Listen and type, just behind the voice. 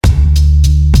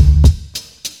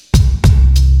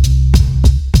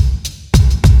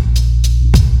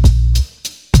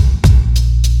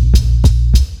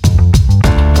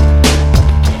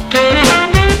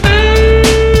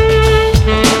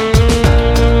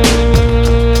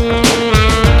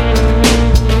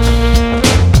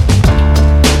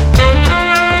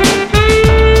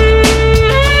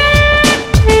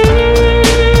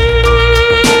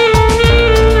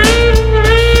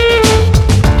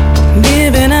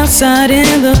outside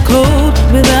in the cold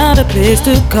without a place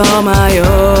to call my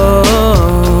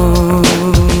own.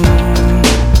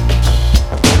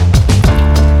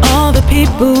 All the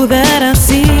people that I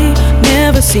see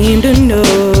never seem to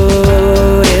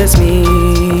notice me.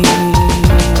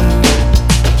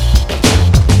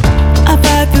 I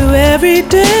fight through every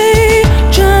day,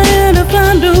 trying to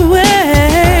find a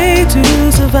way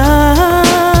to survive.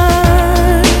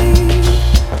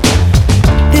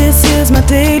 This is my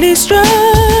daily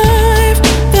strife,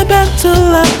 the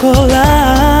battle I call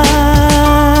life.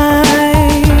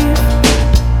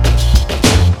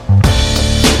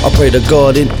 I pray to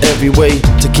God in every way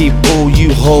to keep all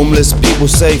you homeless people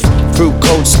safe through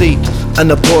cold sleet and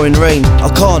the pouring rain. I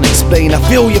can't explain, I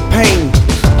feel your pain.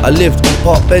 I lived on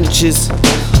park benches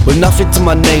with nothing to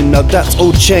my name, now that's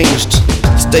all changed.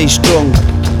 Stay strong,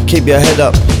 keep your head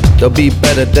up, there'll be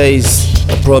better days,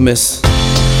 I promise.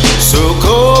 So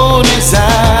cold as ice,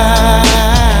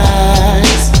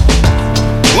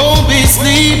 won't be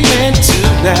sleeping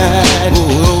tonight.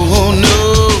 Oh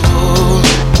no,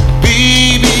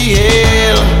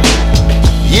 BBL,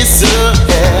 yes a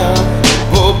hell,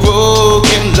 oh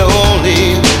broken,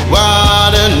 lonely,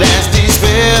 what a nasty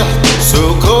spell. So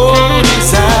cold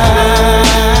as ice,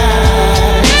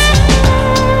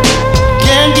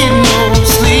 can't get no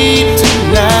sleep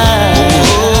tonight.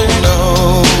 Oh no,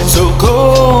 so cold.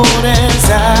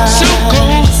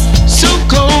 So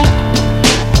cold,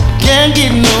 can't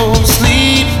get no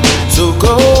sleep, so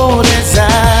cold as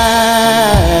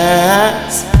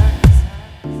ice.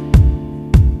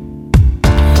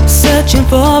 Searching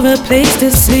for a place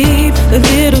to sleep, a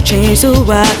little change so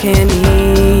I can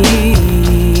eat.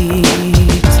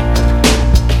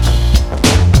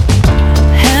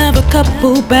 Have a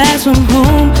couple bags from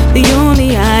home, the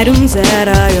only items that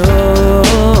I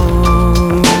own.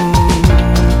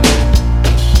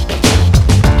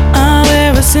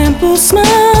 A simple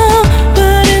smile,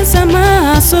 but inside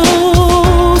my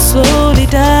soul slowly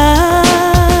dies.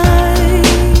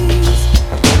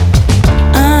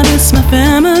 I miss my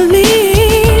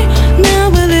family, now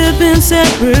we're living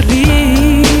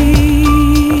separately.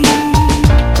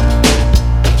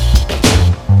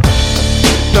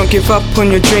 Don't give up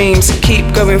on your dreams,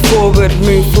 keep going forward,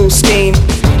 move full steam.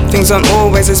 Things aren't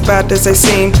always as bad as they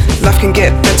seem. Life can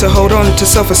get better, hold on to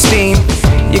self-esteem.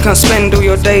 You can't spend all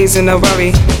your days in a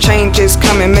worry. Change is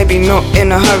coming, maybe not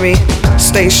in a hurry.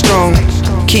 Stay strong,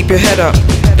 keep your head up,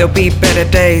 there'll be better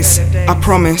days, I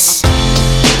promise.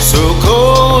 So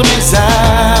cold as ice,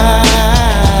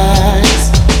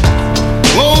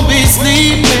 won't be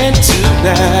sleeping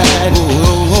tonight.